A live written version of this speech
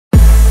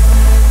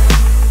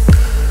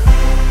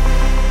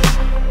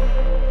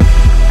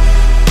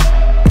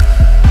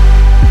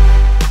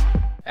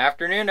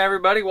afternoon,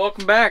 everybody.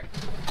 Welcome back.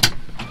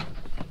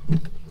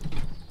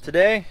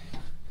 Today,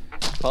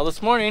 well,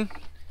 this morning,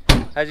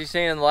 as you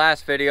seen in the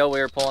last video, we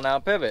were pulling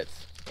out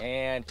pivots,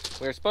 and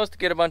we were supposed to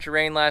get a bunch of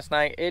rain last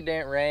night. It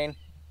didn't rain.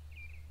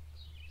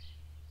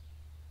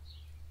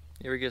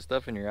 You ever get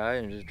stuff in your eye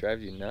and it just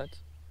drives you nuts?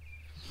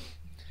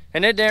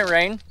 And it didn't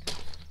rain,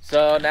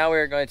 so now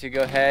we're going to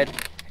go ahead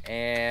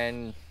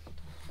and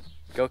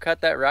go cut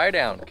that rye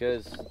down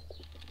because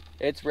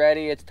it's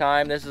ready. It's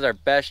time. This is our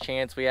best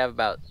chance. We have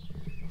about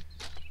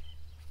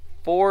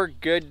 4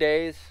 good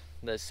days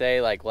that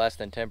say like less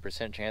than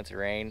 10% chance of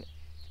rain,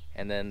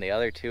 and then the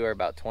other 2 are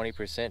about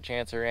 20%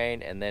 chance of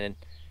rain, and then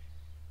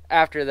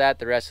after that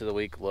the rest of the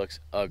week looks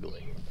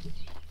ugly.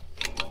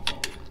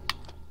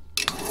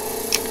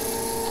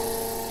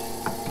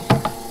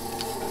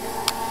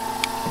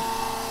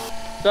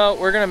 So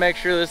we're gonna make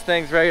sure this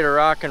thing's ready to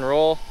rock and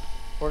roll.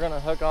 We're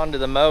gonna hook onto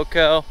the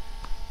Moco.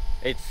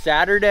 It's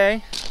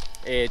Saturday,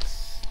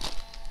 it's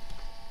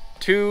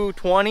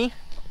 2:20,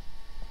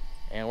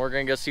 and we're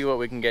gonna go see what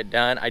we can get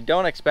done. I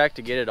don't expect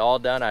to get it all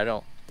done.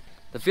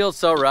 The field's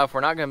so rough, we're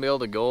not gonna be able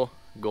to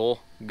go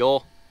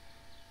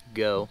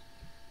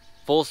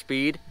full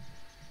speed,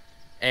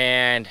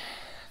 and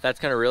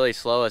that's gonna really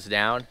slow us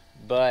down.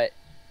 But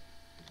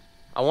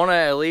I wanna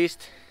at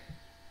least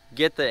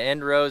get the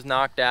end rows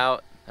knocked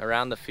out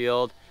around the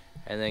field,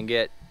 and then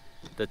get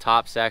the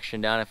top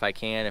section done if I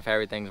can, if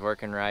everything's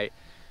working right.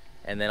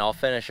 And then I'll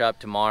finish up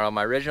tomorrow.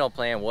 My original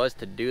plan was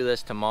to do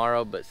this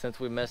tomorrow, but since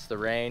we missed the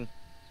rain,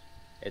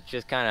 it's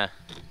just kind of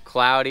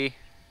cloudy.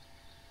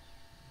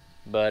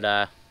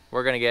 But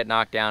we're gonna get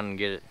knocked down and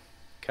get it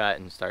cut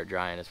and start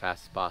drying as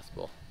fast as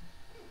possible.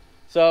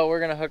 So we're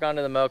gonna hook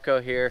onto the Moco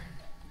here.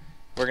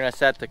 We're gonna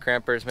set the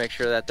crimpers, make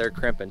sure that they're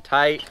crimping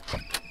tight,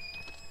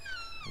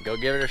 and go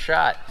give it a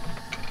shot.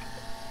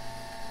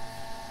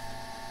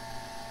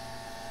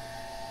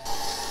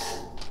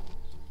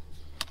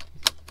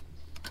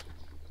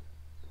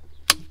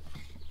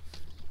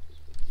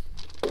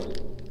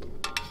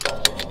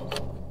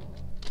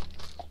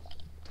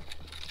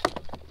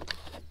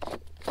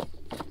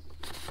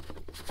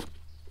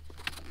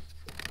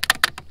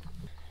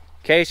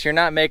 Case, you're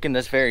not making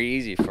this very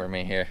easy for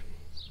me here.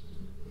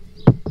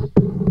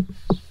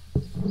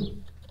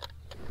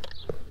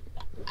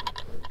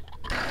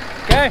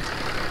 Okay,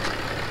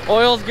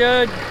 oil's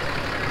good,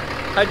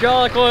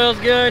 hydraulic oil's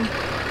good.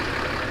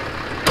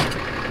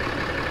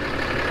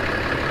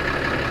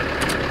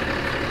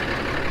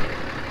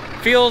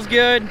 Feels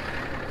good.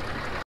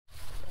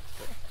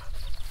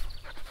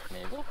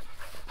 Mabel?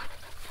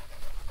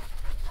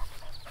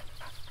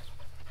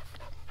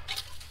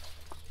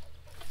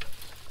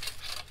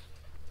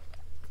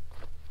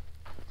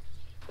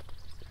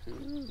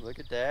 Ooh, look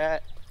at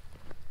that.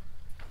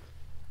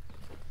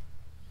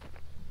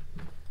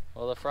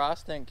 Well, the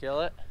frost didn't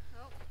kill it.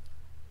 Nope.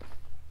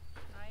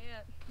 Not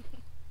yet.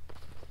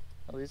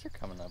 Oh, these are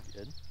coming up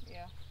good.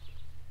 Yeah.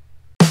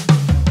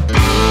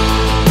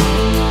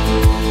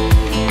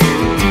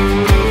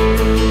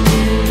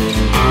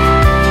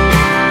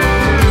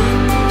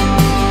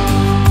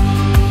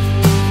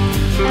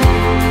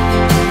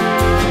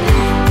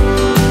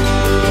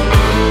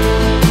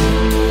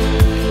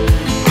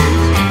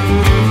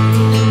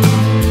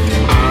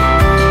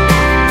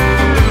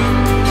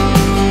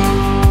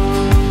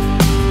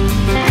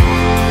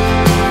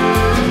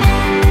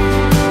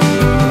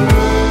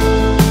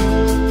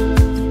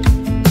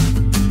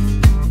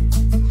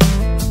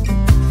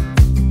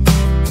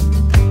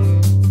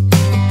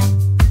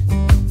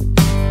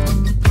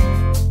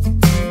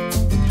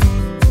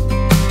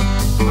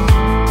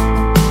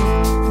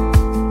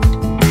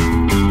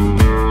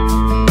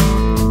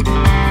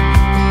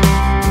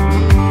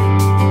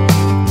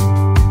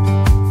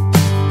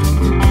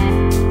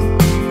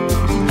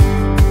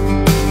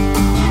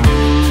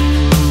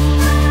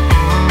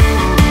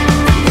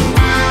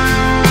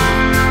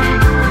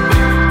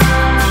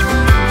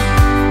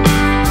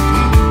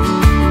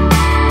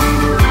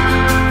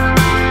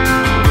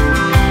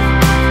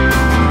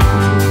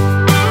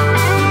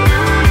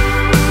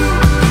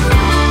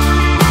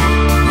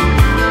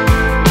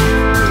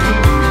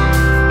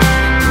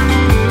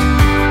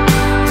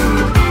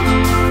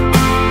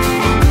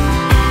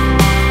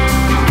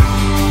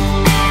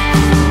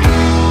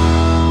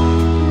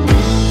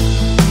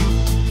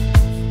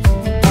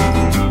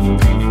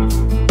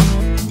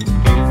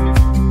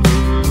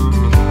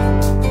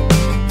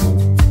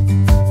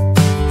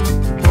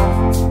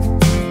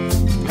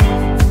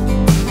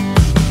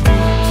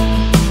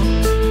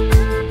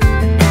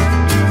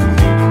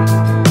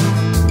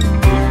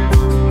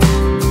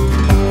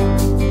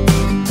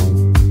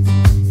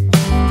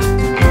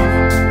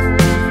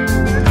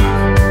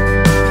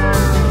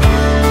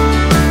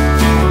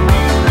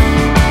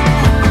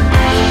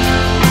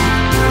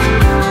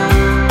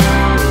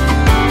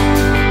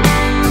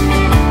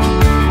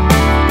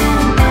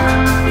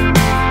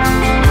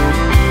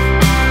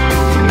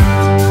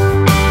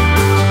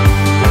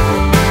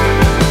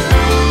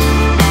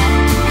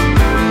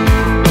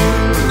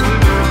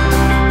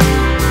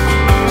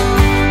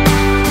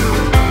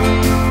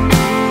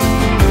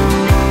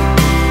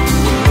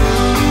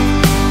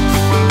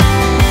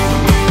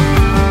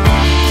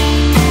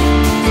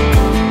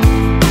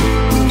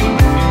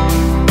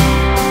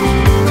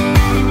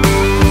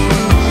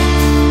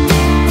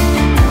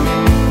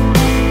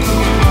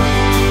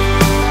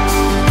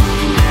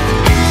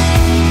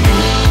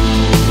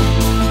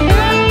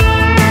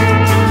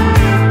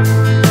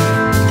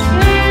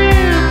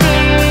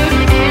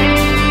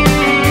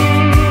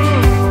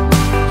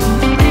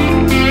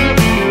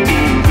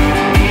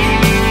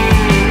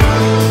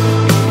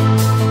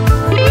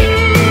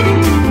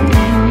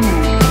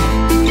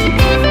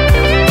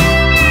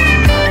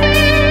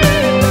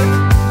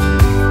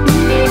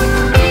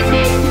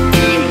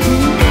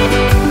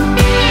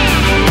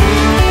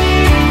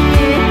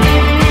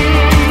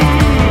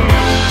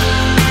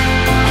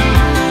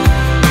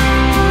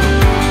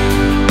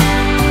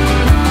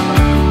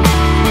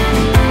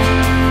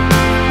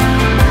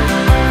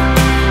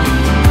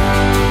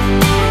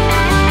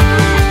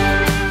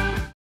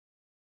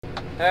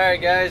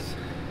 Alright guys,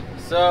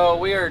 so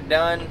we are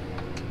done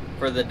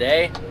for the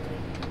day.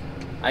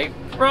 I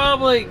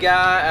probably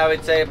got, I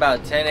would say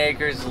about 10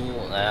 acres,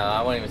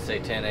 I won't even say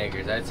 10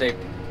 acres, I'd say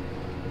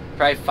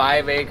probably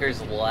 5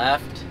 acres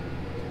left.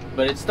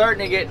 But it's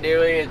starting to get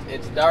dewy,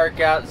 it's dark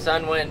out, the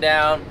sun went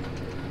down,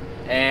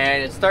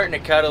 and it's starting to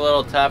cut a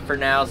little tougher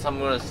now,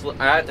 so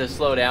I have to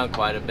slow down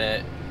quite a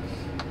bit.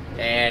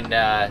 And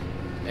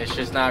it's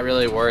just not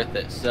really worth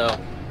it. So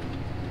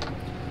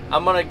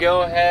I'm gonna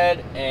go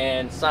ahead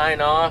and sign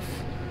off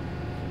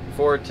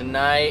for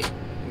tonight.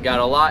 Got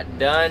a lot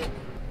done,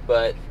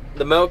 but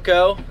the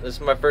Moco, this is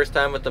my first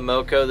time with the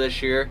Moco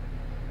this year.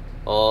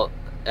 Well,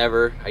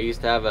 ever. I used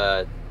to have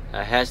a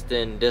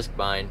Heston disc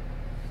bind,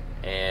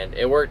 and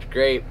it worked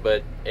great,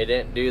 but it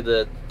didn't do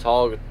the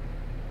tall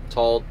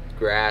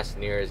grass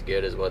near as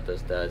good as what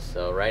this does.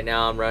 So right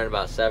now I'm running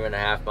about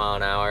 7.5 miles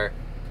an hour.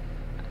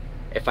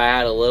 If I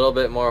had a little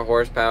bit more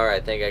horsepower,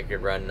 I think I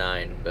could run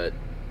 9, but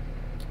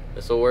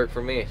this will work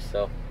for me.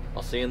 So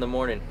I'll see you in the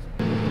morning.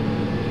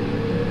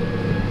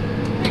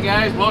 Hey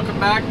guys, welcome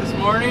back this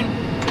morning.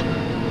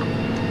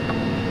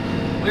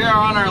 We are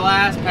on our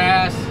last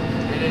pass.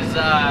 It is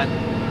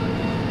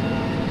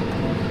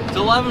it's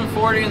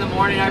 11:40 in the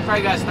morning. I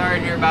probably got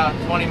started here about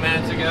 20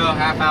 minutes ago,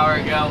 half hour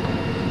ago.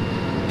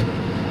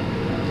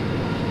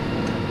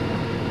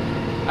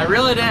 I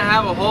really didn't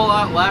have a whole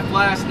lot left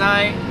last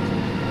night,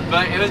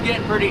 but it was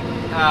getting pretty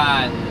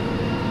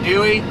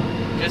dewy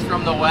just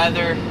from the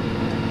weather,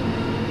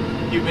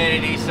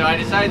 humidity, so I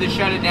decided to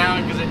shut it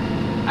down because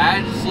I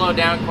had to slow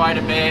down quite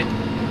a bit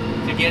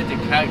to get it to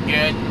cut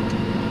good.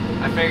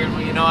 I figured,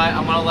 well, you know what,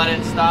 I'm gonna let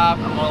it stop,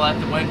 I'm gonna let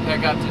the wind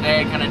pick up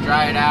today, kind of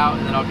dry it out,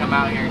 and then I'll come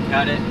out here and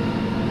cut it.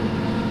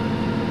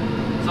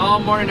 So all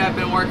morning I've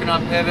been working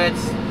on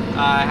pivots.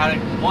 I had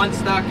one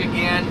stuck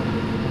again,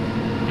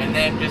 and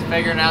then just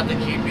figuring out the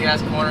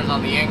GPS corners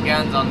on the end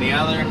guns on the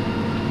other.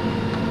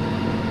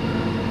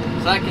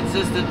 So that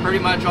consisted pretty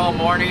much all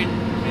morning,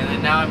 and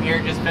then now I'm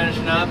here just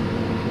finishing up.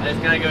 I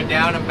just gotta go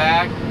down and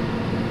back,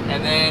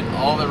 and then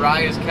all the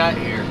rye is cut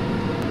here.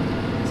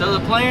 So the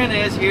plan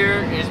is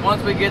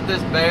once we get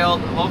this baled,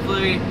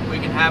 hopefully we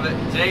can have it,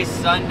 today's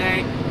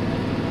Sunday,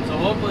 so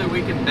hopefully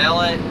we can bale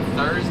it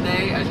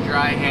Thursday as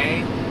dry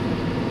hay,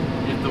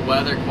 if the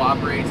weather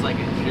cooperates like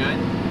it should.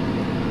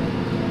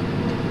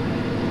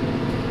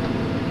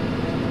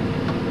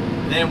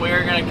 Then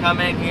we're gonna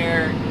come in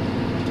here,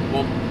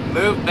 we'll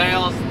move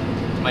bales.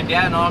 My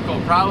dad and uncle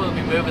will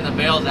probably be moving the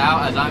bales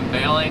out as I'm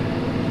baling,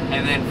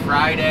 and then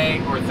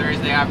Friday or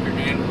Thursday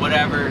afternoon,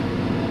 whatever,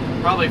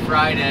 probably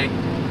Friday,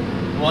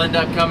 we'll end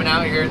up coming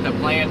out here at the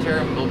planter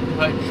and we'll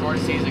put short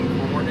season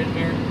corn in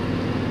here,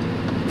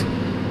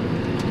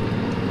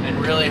 and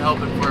really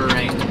hoping for a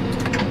rain.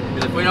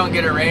 Because if we don't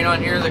get a rain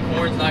on here, the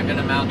corn's not going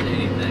to amount to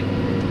anything.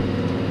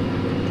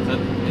 So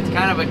it's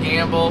kind of a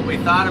gamble. We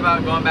thought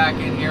about going back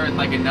in here with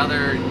like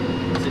another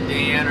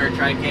sedan or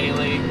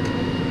tricale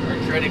or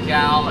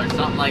triticale or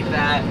something like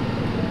that,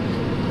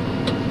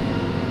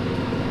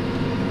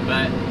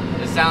 but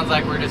it sounds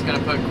like we're just going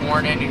to put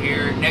corn into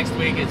here. Next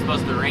week it's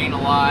supposed to rain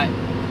a lot,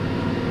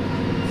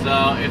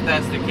 so if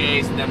that's the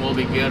case, then we'll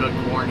be good on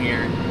corn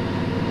here.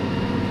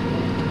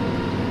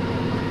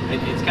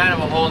 It's kind of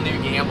a whole new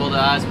gamble to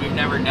us. We've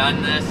never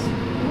done this.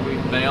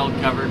 We've baled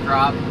cover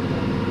crop,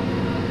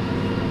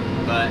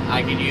 but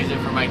I could use it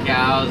for my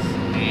cows,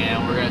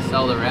 and we're going to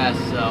sell the rest,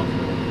 so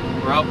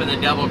we're hoping to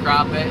double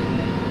crop it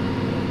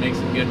and make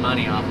some good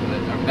money off of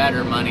it, or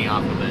better money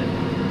off of it.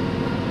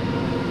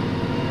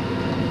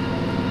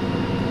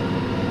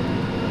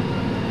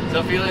 So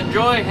if you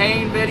enjoy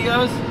haying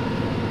videos,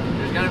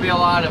 there's going to be a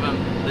lot of them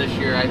this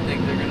year. I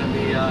think they're going to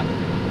be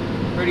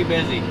pretty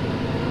busy.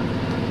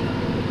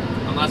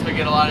 Unless we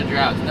get a lot of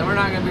droughts. Then we're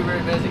not going to be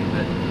very busy.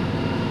 But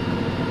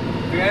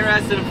if you're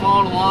interested in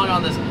following along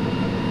on this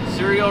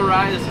cereal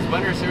rye, this is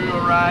winter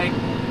cereal rye.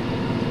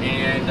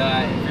 And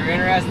if you're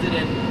interested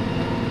in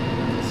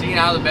seeing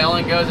how the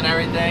baling goes and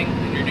everything,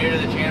 and you're new to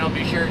the channel,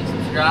 be sure to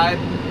subscribe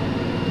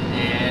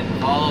and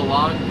follow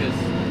along, because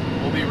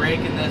we'll be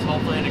raking this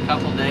hopefully in a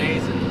couple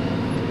days and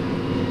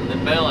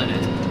then baling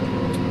it.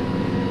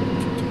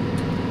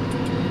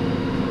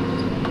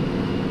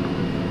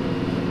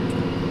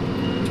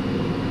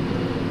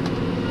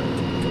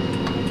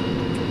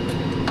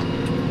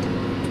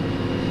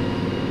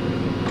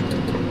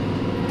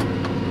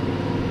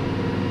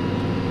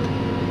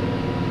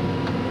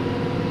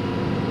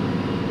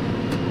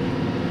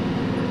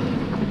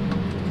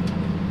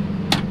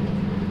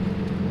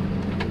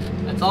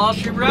 That's all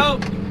she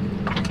wrote.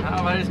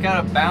 Oh, I just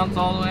gotta bounce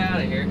all the way out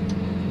of here.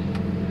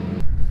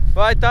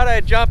 Well, I thought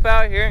I'd jump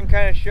out here and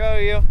kind of show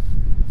you.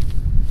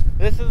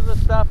 This is the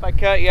stuff I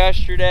cut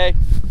yesterday.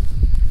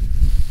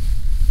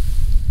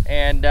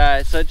 And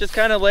so it just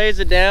kind of lays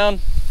it down.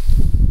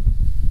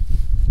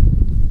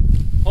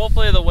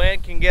 Hopefully the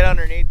wind can get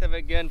underneath of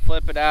it good and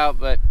flip it out,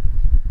 but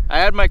I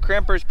had my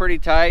crimpers pretty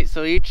tight,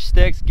 so each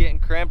stick's getting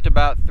crimped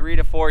about 3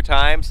 to 4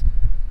 times,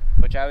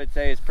 which I would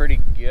say is pretty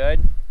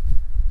good.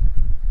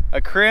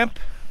 A crimp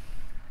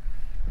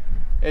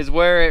is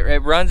where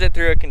it runs it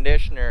through a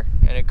conditioner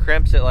and it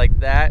crimps it like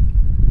that.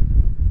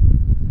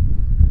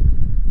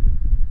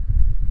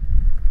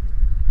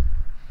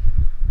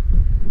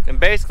 And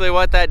basically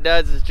what that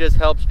does is just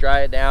helps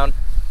dry it down,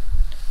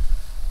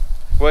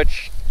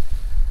 which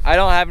I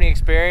don't have any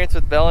experience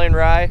with belling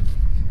rye,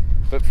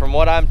 but from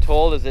what I'm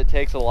told is it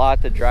takes a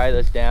lot to dry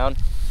this down.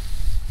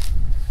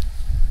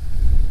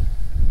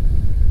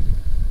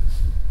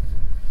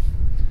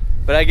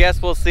 But I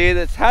guess we'll see.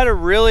 It's had a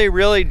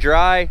really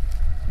dry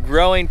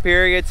growing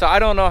period, so I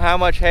don't know how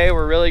much hay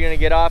we're really going to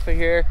get off of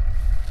here.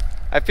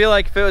 I feel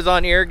like if it was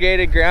on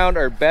irrigated ground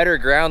or better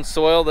ground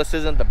soil, this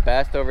isn't the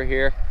best over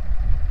here.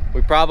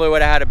 We probably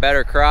would have had a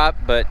better crop,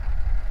 but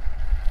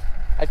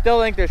I still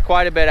think there's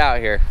quite a bit out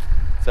here.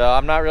 So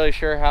I'm not really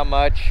sure how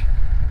much.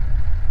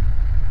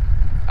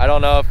 I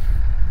don't know.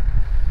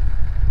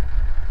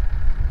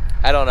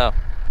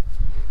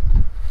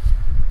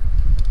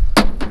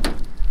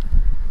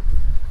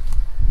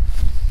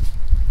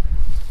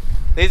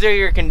 These are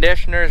your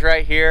conditioners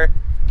right here.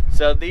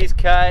 So these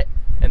cut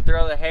and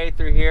throw the hay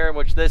through here,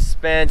 which this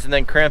spins and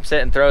then crimps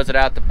it and throws it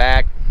out the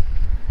back.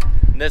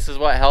 And this is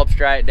what helps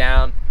dry it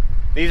down.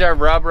 These are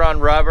rubber on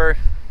rubber,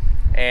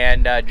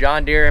 and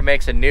John Deere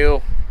makes a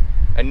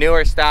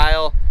newer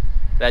style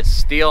that's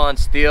steel on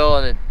steel,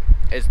 and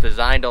it's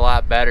designed a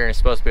lot better, and it's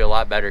supposed to be a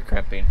lot better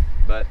crimping.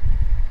 But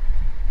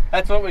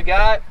that's what we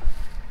got.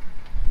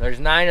 There's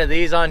 9 of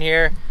these on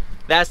here.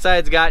 That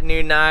side's got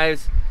new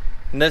knives,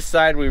 and this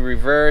side we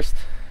reversed.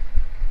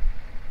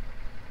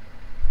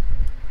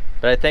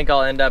 But I think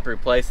I'll end up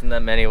replacing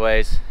them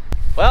anyways.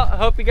 Well, I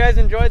hope you guys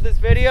enjoyed this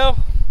video.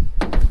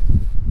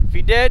 If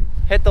you did,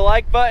 hit the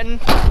like button.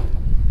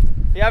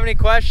 If you have any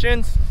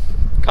questions,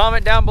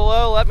 comment down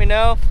below, let me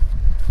know.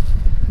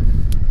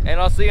 And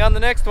I'll see you on the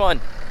next one.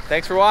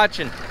 Thanks for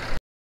watching.